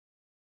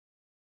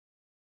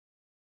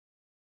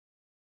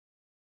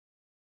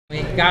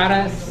We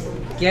gotta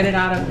get it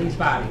out of these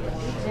bodies.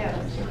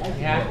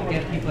 We have to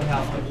get people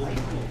help.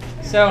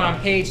 So on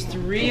page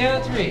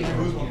 303,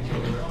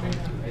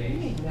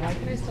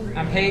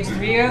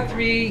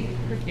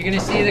 you're going to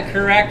see the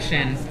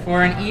correction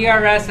for an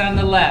ERS on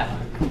the left.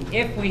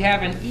 If we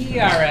have an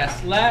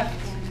ERS left,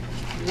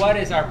 what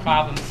is our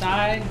problem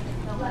side?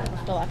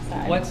 The left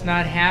side. What's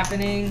not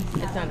happening?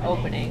 It's not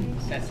opening.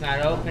 That's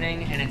not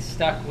opening, and it's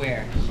stuck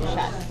where?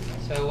 Shut.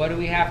 So what do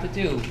we have to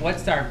do?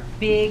 What's our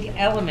big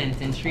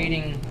element in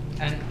treating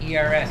an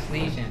ERS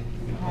lesion?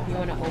 You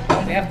want to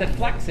open. We have to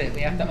flex it.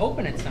 We have to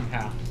open it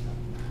somehow.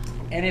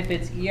 And if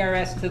it's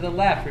ERS to the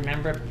left,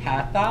 remember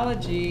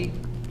pathology,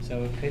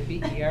 so it could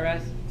be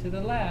ERS to the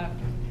left,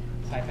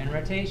 side bend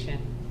rotation.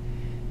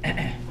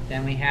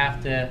 Then we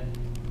have to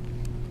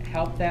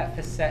help that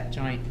facet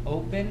joint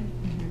open,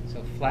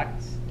 so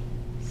flex,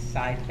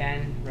 side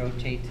bend,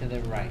 rotate to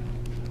the right.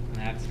 And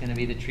that's going to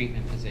be the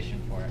treatment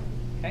position for it.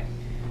 Okay?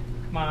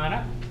 Come on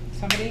up.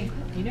 Somebody,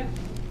 you know?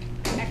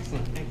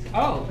 Excellent. Thanks.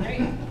 Oh,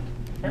 great.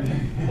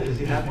 Perfect. Does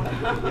he have one?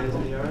 Get it to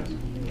the ERS?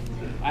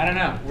 I don't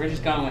know. We're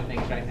just going with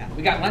things right now.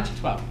 We got lunch at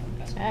 12.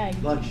 Hey.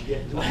 Lunch,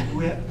 yeah. Do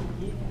we have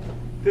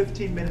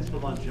 15 minutes for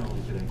lunch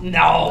only today?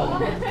 No!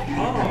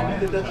 Oh, I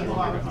did that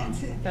long.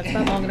 That's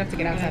not long enough to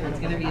get outside. It's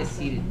going to be a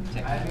seated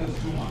section.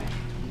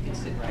 You can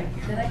sit right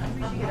here. Then I think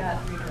we should get out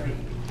at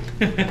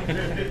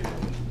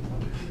 3:30.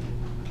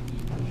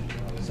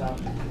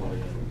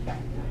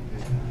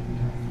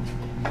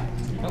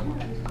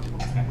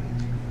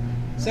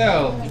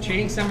 So, if you're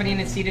treating somebody in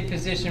a seated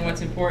position,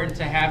 what's important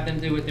to have them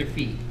do with their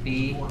feet?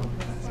 Be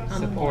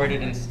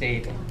supported and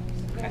stable.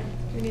 Okay.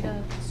 Do you need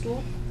a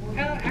stool?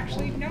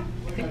 Actually, no.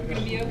 I think we're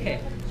going to be okay.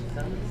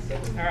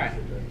 All right.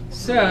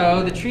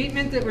 So, the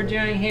treatment that we're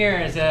doing here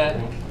is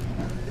an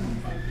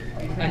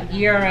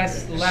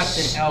ERS left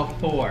in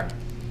L4.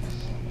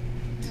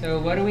 So,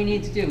 what do we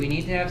need to do? We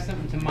need to have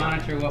something to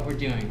monitor what we're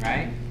doing,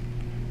 right?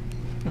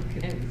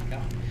 Okay, let's go.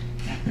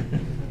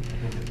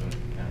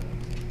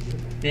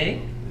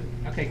 Big?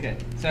 Okay, good.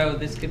 So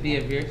this could be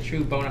a very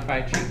true bona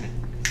fide treatment.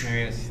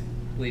 Marius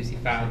believes he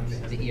found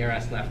the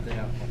ERS left in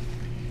L4.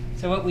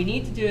 So what we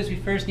need to do is we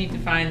first need to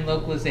find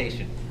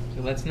localization.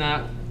 So let's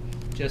not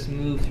just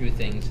move through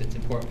things. It's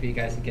important for you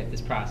guys to get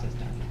this process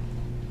done.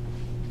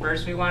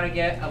 First, we want to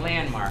get a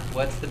landmark.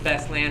 What's the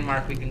best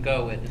landmark we can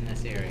go with in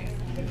this area?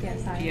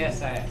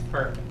 PSIS.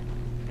 Perfect.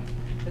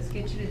 Let's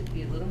get you to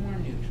be a little more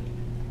neutral.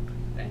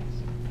 Thanks.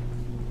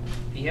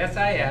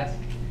 PSIS.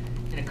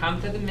 And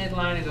come to the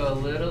midline and go a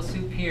little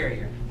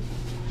superior.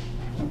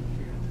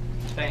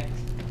 Thanks.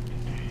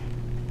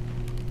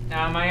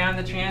 Now, am I on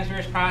the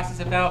transverse process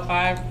of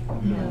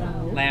L5?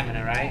 No.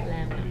 Lamina, right?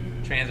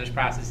 Lamina. Transverse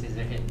processes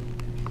are hidden.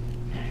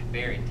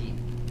 Very deep.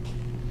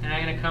 And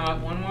I'm going to come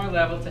up one more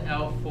level to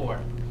L4.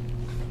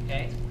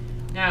 Okay?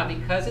 Now,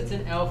 because it's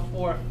an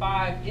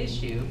L4-5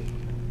 issue,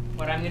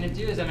 what I'm going to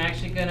do is I'm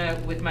actually going to,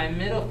 with my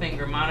middle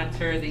finger,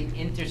 monitor the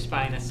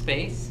interspinous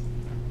space.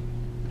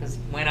 Because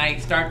when I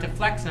start to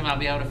flex them, I'll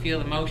be able to feel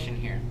the motion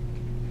here.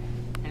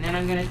 And then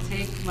I'm going to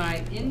take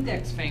my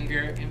index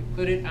finger and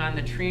put it on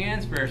the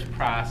transverse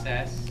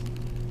process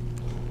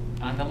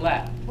on the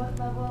left. What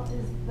level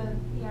is the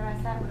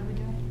ERS at? What are we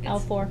doing?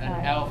 It's L4-5.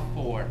 an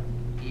L4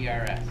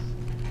 ERS.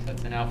 So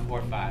it's an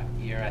L4-5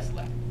 ERS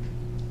left.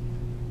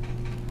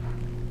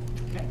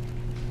 Okay.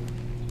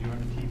 You're on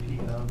the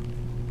TP of?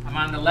 I'm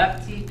on the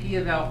left TP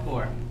of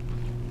L4.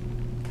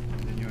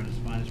 And then you're on the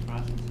spinous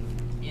process of?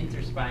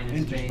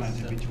 Interspinous space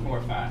of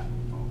 4-5.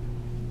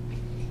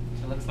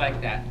 So it looks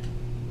like that.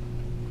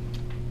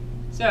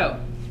 So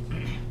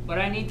what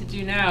I need to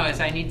do now is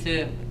I need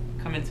to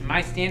come into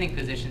my standing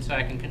position so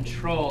I can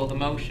control the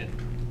motion.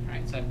 All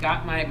right, so I've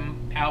got my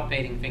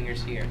palpating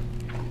fingers here.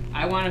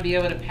 I want to be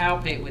able to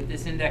palpate with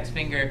this index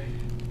finger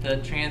the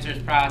transverse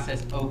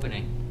process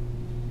opening.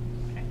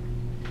 Okay.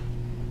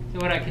 So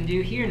what I can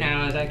do here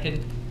now is I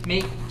can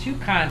make two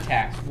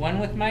contacts, one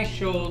with my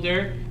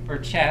shoulder or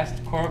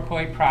chest,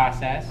 coracoid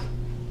process,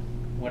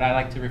 what I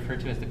like to refer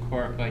to as the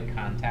coracoid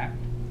contact,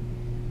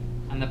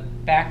 on the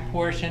back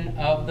portion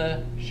of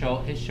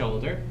his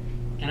shoulder,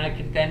 and I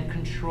could then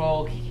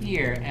control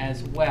here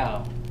as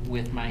well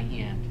with my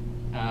hand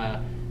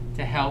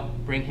to help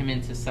bring him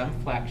into some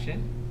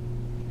flexion,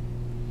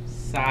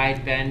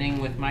 side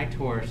bending with my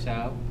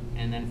torso,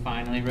 and then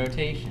finally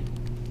rotation.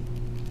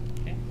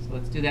 Okay, so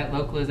let's do that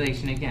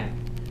localization again.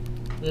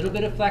 A little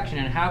bit of flexion,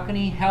 and how can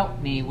he help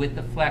me with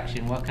the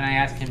flexion? What can I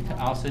ask him to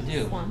also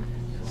do? Slump.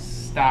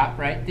 Stop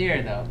right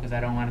there, though, because I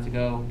don't want it to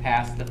go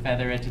past the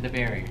feather edge of the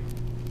barrier.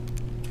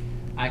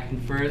 I can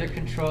further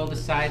control the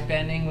side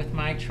bending with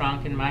my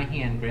trunk and my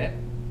hand grip.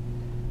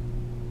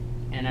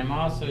 And I'm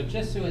also,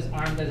 just so his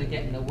arm doesn't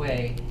get in the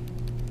way,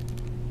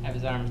 have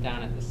his arms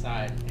down at the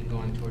side and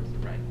going towards the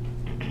right.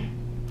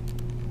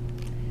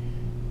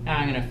 Now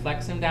I'm going to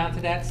flex him down to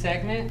that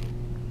segment,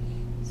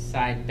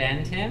 side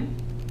bend him,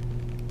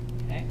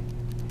 okay,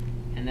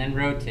 and then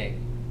rotate.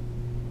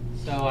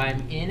 So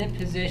I'm in a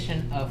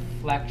position of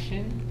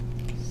flexion,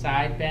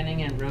 side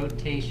bending, and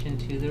rotation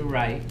to the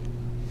right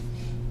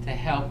to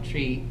help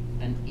treat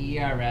an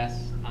ERS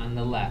on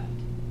the left.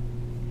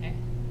 Okay?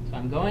 So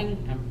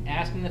I'm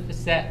asking the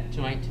facet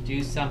joint to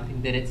do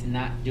something that it's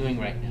not doing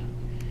right now.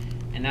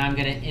 And now I'm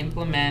going to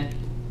implement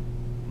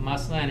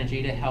muscle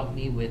energy to help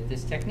me with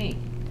this technique.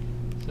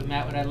 So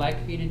Matt, what I'd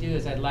like for you to do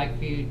is I'd like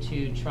for you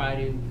to try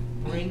to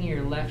bring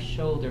your left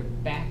shoulder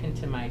back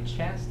into my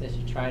chest as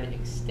you try to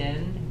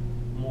extend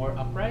more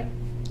upright.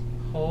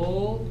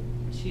 Hold,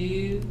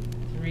 2,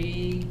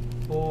 3,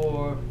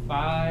 4,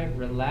 5,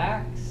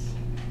 relax.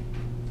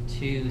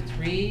 2,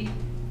 3,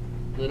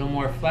 a little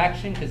more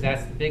flexion because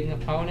that's the big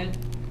opponent.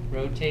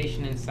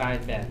 Rotation and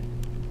side bend.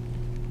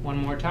 One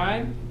more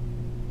time.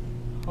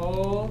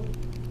 Hold,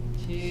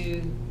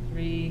 2,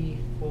 3,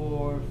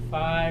 4,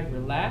 5,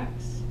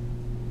 relax.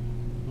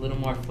 A little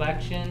more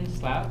flexion,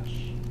 slouch.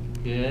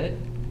 Good.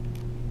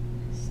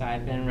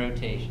 Side bend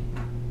rotation.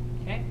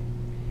 Okay?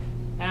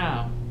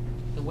 Now,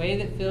 the way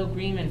that Phil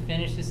Greenman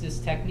finishes this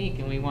technique,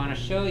 and we want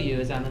to show you,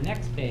 is on the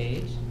next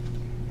page,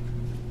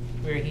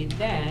 where he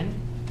then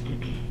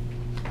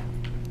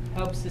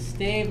helps to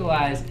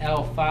stabilize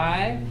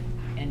L5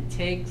 and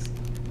takes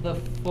the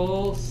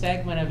full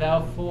segment of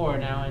L4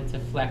 now into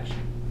flexion.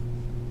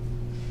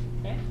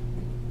 Okay?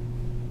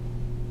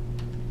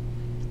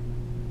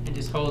 And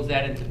just holds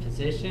that into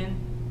position.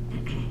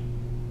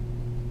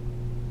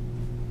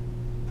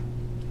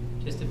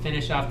 Just to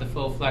finish off the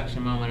full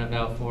flexion moment of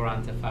L4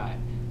 onto 5.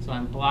 So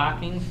I'm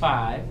blocking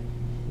 5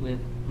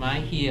 with my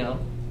heel,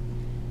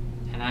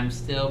 and I'm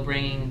still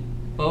bringing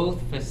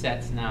both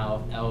facets now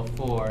of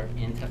L4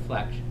 into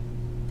flexion.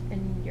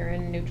 And you're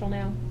in neutral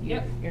now?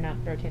 Yep. You're not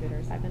rotated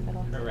or side bent at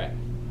all? Correct.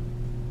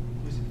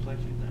 Who's in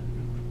flexion then?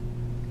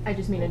 I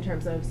just mean in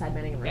terms of side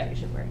bending and Yep.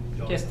 rotation where.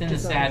 Just in the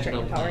Just so I'm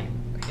sagittal straight forward.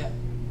 plane. Yep.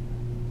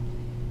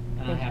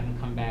 And I'll have them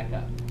come back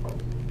up.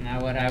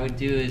 Now what I would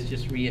do is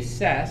just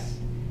reassess,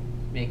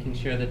 making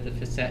sure that the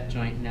facet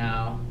joint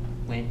now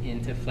went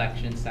into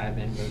flexion, side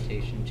bend,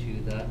 rotation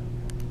to the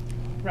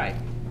right.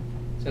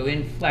 So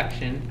in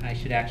flexion, I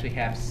should actually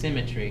have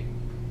symmetry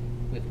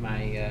with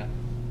my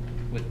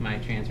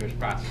transverse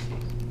processes.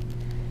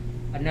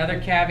 Another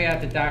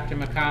caveat that Dr.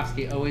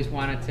 Makovsky always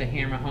wanted to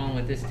hammer home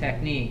with this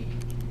technique,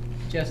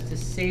 just to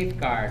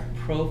safeguard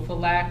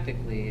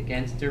prophylactically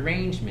against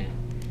derangement,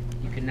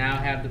 you can now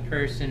have the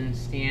person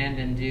stand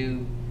and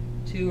do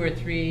 2 or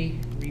 3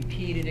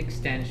 repeated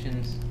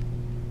extensions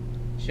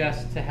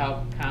just to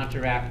help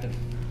counteract the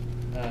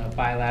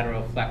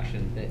bilateral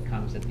flexion that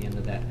comes at the end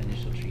of that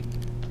initial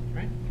treatment.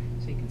 Right?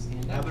 So you can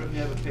stand How up. about if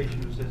you have a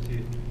patient who says to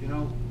you, you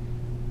know,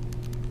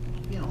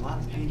 I'm feeling a lot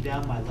of pain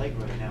down my leg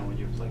right now when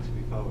you're flexing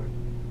me forward.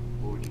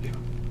 What would you do?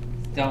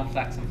 Don't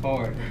flex them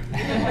forward.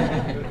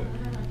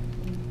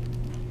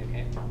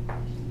 Okay.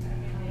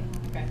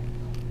 Okay.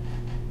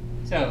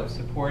 So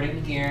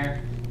supporting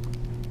here,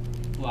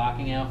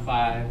 blocking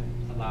L5,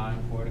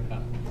 allowing 4 to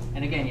come.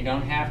 And again, you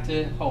don't have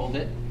to hold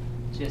it.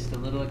 Just a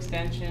little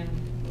extension,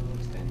 little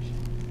extension.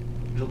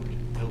 Milk it.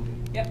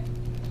 Yep.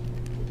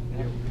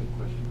 Yeah, good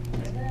question. For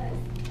the,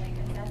 like,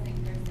 assessing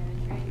for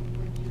symmetry,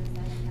 would you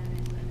assess them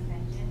as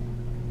extension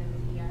because it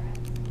was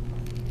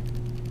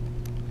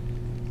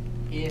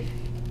ERS?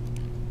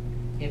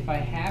 If I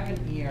have an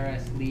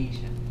ERS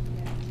lesion,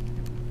 Yeah.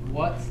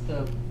 what's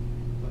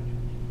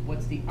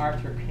the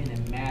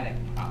arthrokinematic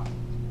problem?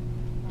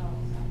 Oh,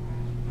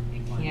 somewhere.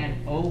 It can't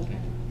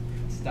open.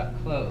 It's stuck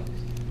closed.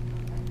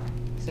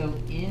 So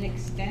in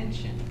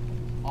extension,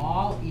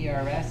 all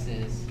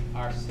ERSs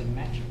are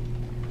symmetric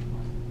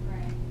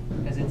Right.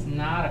 because it's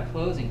not a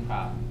closing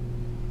problem.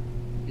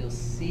 You'll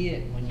see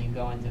it when you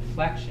go into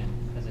flexion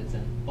because it's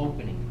an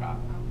opening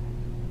problem.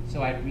 Okay.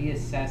 So I'd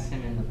reassess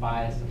him in the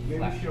bias of Maybe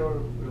flexion.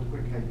 show real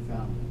quick how you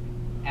found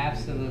it.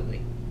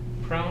 Absolutely.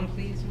 Prone,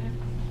 please, Matt.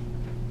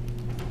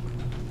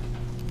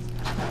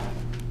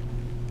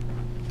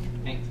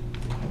 Thanks.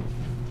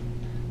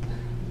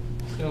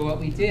 So what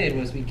we did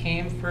was we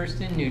came first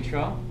in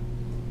neutral.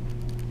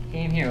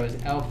 Came here, it was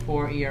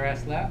L4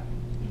 ERS left.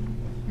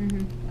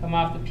 Mm-hmm. Come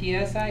off the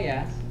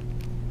PSIS.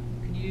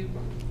 Could you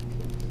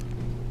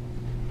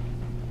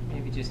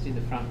maybe just do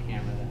the front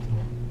camera then?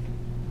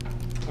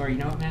 Or you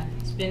know what, Matt?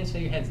 Spin so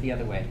your head's the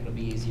other way. It'll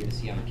be easier to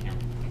see on the camera.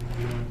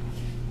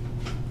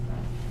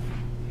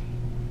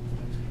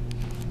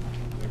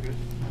 Is that good?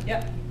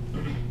 Yep.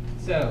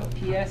 So,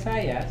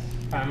 PSIS,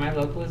 find my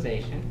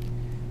localization,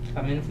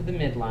 come into the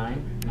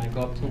midline, and I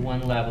go up to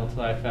 1 level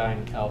till I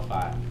find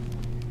L5.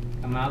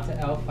 Come out to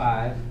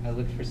L5, I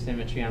look for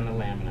symmetry on the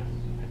lamina.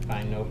 I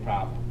find no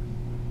problem.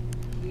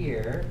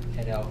 Here,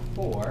 at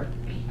L4,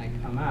 I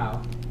come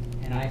out,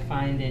 and I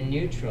find in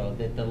neutral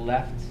that the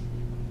left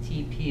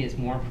TP is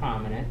more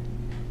prominent,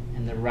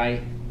 and the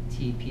right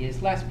TP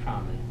is less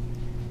prominent.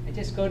 I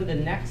just go to the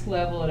next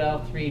level at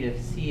L3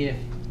 to see if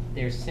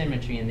there's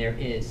symmetry, and there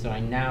is. So I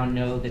now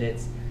know that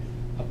it's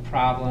a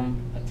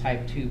problem, a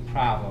type 2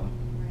 problem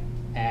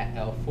at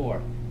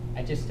L4.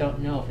 I just don't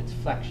know if it's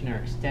flexion or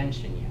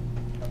extension yet.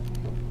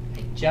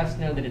 I just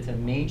know that it's a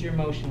major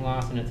motion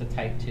loss and it's a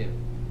type 2.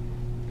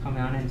 Come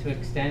on into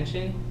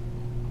extension,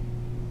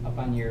 up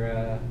on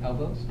your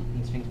elbows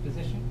in Sphinx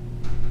position.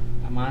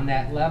 I'm on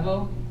that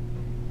level.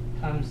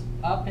 comes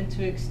up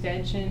into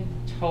extension,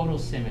 total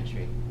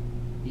symmetry.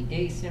 The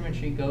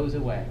asymmetry goes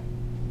away.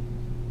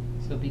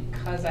 So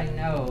because I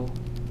know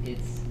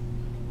it's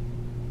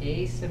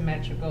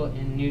asymmetrical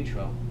in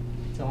neutral,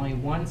 it's only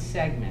one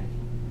segment,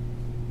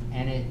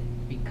 and it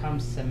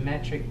becomes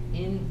symmetric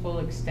in full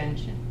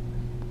extension,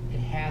 it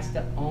has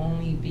to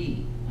only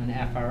be an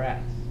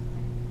FRS.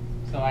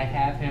 So I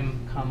have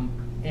him come,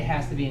 it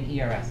has to be an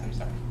ERS, I'm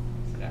sorry.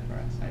 I said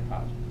FRS, I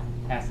apologize.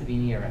 It has to be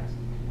an ERS.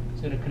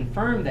 So to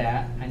confirm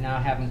that, I now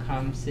have him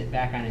come sit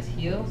back on his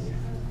heels,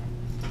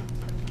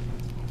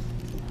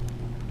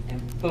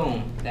 and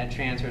boom, that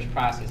transverse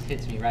process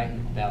hits me right in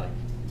the belly.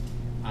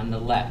 On the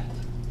left,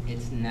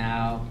 it's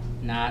now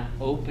not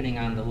opening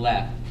on the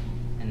left,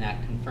 and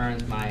that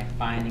confirms my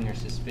finding or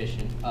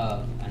suspicion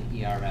of an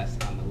ERS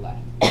on the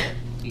left.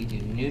 So you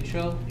do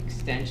neutral,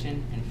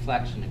 extension, and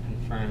flexion to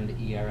confirm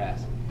the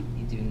ERS.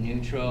 You do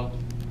neutral,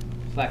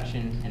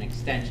 flexion, and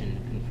extension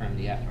to confirm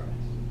the FRS.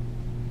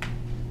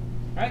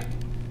 Right?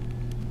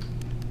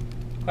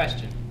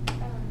 Question?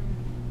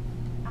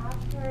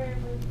 After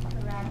we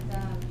correct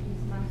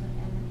these amounts of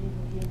energy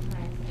with the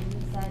times, and you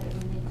said we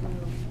need to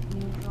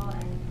neutral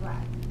and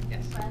flat.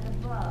 Yes. But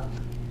above.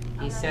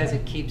 He says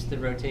it keeps the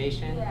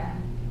rotation. Yeah.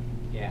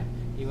 Yeah.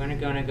 You want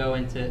to go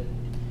into,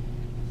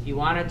 you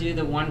want to do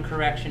the one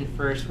correction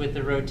first with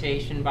the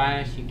rotation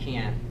bias, you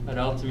can. But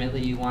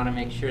ultimately, you want to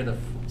make sure the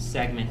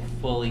segment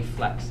fully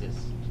flexes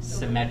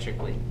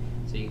symmetrically.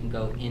 So you can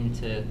go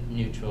into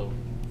neutral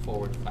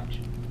forward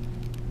flexion.